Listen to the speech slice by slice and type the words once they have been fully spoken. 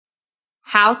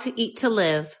How to Eat to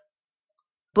Live,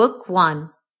 Book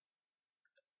 1,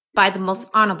 by the Most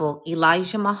Honorable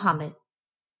Elijah Muhammad.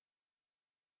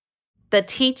 The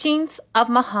Teachings of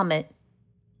Muhammad.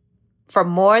 For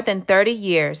more than 30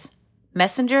 years,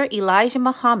 Messenger Elijah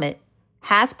Muhammad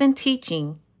has been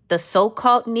teaching the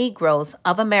so-called Negroes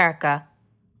of America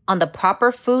on the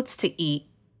proper foods to eat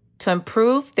to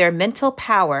improve their mental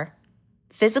power,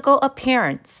 physical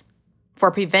appearance,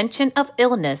 for prevention of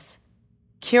illness,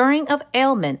 curing of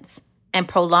ailments, and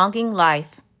prolonging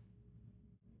life.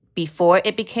 Before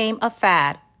it became a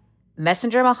fad,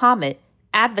 Messenger Muhammad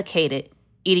advocated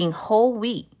eating whole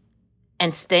wheat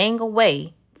and staying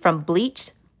away from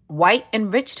bleached,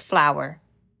 white-enriched flour.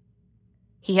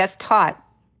 He has taught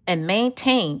and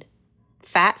maintained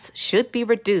fats should be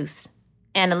reduced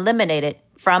and eliminated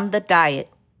from the diet.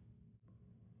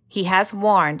 He has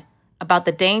warned about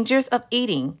the dangers of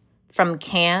eating from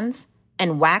cans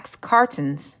and wax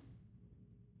cartons.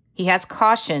 He has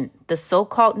cautioned the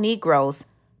so-called Negroes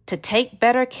to take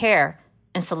better care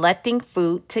in selecting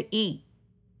food to eat.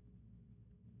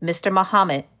 Mr.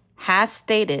 Muhammad has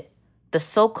stated the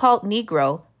so-called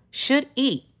Negro should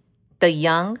eat the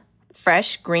young,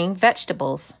 fresh green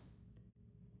vegetables.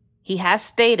 He has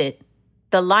stated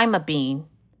the lima bean,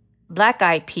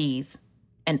 black-eyed peas,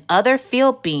 and other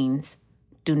field beans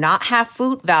do not have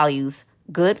food values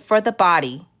good for the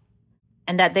body,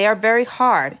 and that they are very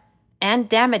hard and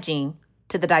damaging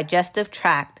to the digestive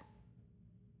tract.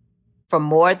 For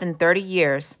more than 30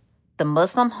 years, the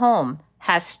Muslim home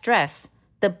has stressed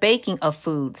the baking of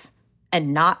foods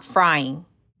and not frying.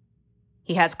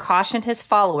 He has cautioned his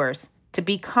followers to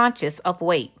be conscious of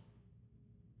weight.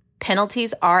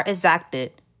 Penalties are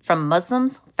exacted from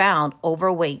Muslims found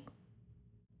overweight.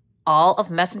 All of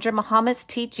Messenger Muhammad's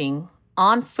teaching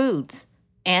on foods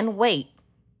and weight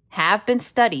have been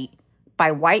studied by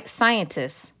white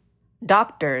scientists,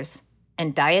 doctors,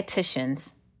 and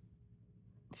dietitians.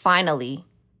 Finally,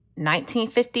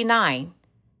 1959,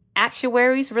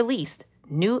 actuaries released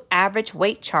new average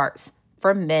weight charts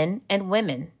for men and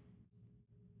women.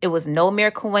 It was no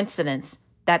mere coincidence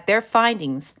that their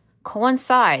findings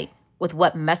coincide with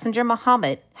what Messenger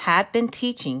Muhammad had been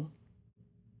teaching.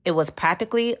 It was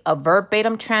practically a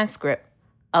verbatim transcript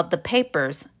of the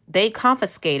papers they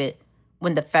confiscated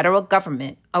when the federal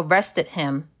government arrested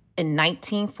him in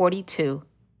 1942.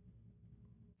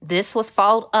 This was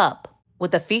followed up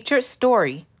with a featured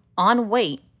story on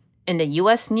weight in the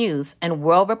U.S. News and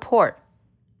World Report,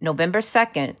 November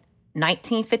 2nd,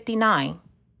 1959,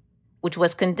 which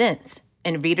was condensed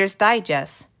in Reader's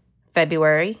Digest,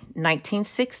 February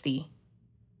 1960.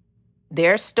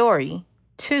 Their story,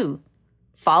 too,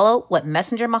 followed what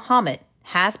Messenger Muhammad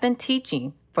has been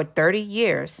teaching for 30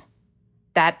 years.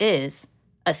 That is,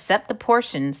 accept the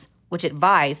portions which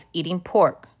advise eating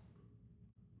pork.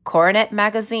 Coronet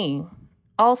Magazine,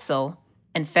 also,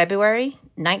 in February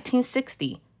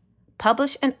 1960,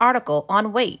 published an article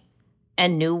on weight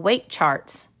and new weight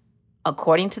charts,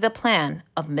 according to the plan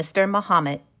of Mr.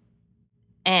 Muhammad.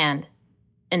 And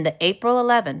in the April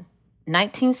 11,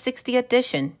 1960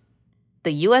 edition,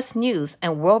 the U.S. News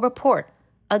and World Report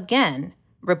again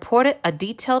reported a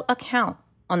detailed account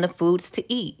on the foods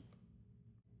to eat.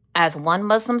 As one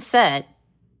Muslim said,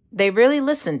 they really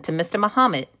listened to Mr.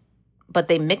 Muhammad, but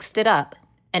they mixed it up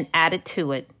and added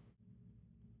to it.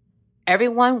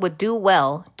 Everyone would do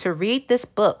well to read this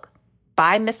book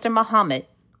by Mr. Muhammad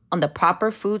on the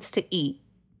proper foods to eat.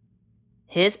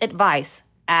 His advice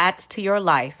adds to your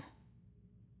life.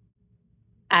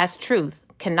 As truth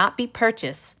cannot be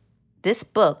purchased, this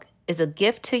book is a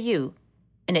gift to you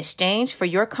in exchange for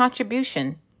your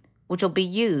contribution, which will be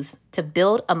used to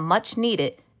build a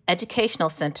much-needed educational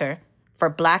center for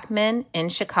Black men in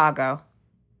Chicago.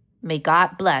 May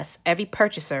God bless every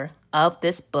purchaser of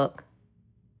this book.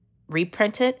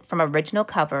 Reprinted from original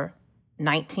cover,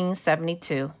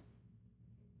 1972.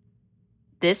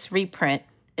 This reprint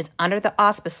is under the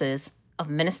auspices of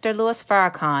Minister Louis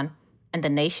Farrakhan and the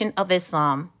Nation of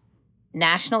Islam,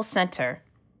 National Center,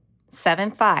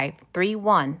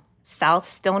 7531 South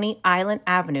Stony Island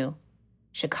Avenue,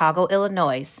 Chicago,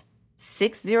 Illinois,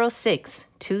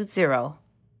 60620,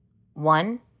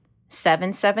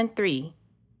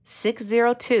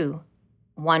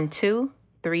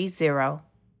 1-773-602-1230.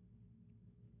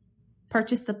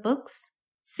 Purchase the books,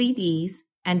 CDs,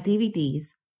 and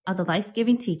DVDs of the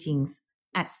life-giving teachings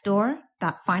at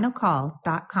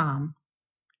store.finalcall.com.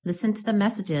 Listen to the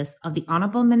messages of the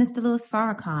Honorable Minister Louis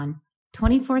Farrakhan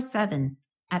 24/7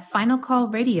 at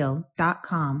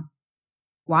finalcallradio.com.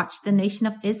 Watch the Nation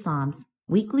of Islam's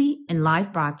weekly and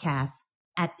live broadcasts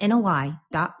at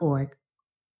NOI.org.